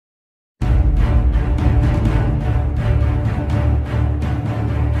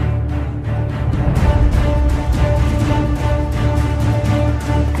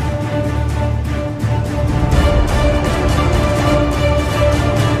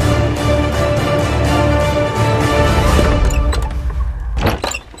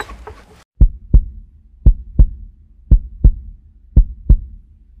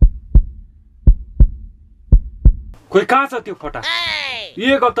खोइ कहाँ छ त्यो फटा?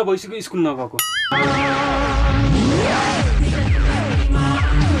 एक हप्ता भइसक्यो स्कुल नगएको।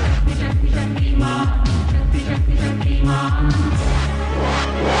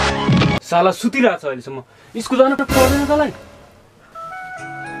 साला सुतिरहेको छ अहिलेसम्म। स्कुल जानु पर्दैन तँलाई?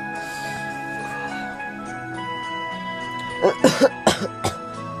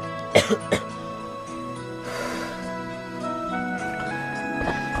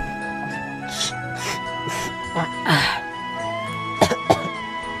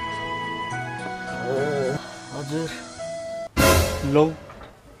 हजुर लौ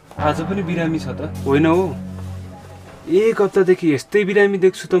आज पनि बिरामी छ त? होइन हो, एक हप्तादेखि यस्तै बिरामी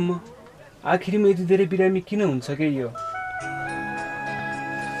देख्छु त म। आखिरमा यति धेरै बिरामी किन हुन्छ के यो?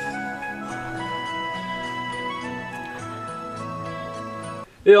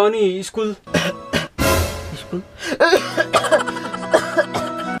 ए अनि स्कुल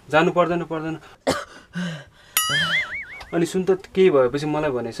जानु पर्दैन? अनि सुन त, केही भएपछि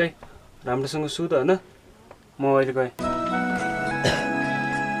मलाई भनेस् है, राम्रोसँग सुत होइन? म अहिले गएँ।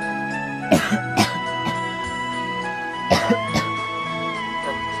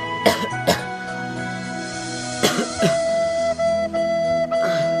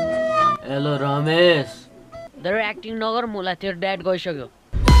 हेलो रमेश, तेरो एक्टिङ नगर, मलाई तेरो ड्याड गइसक्यो।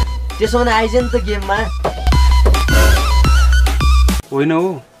 त्यसो भने आइज नि त गेममा। होइन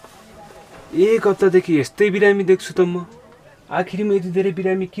हो, एक हप्तादेखि यस्तै बिरामी देख्छु त म। आखिरमा यति धेरै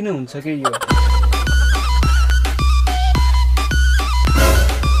बिरामी किन हुन्छ के यो?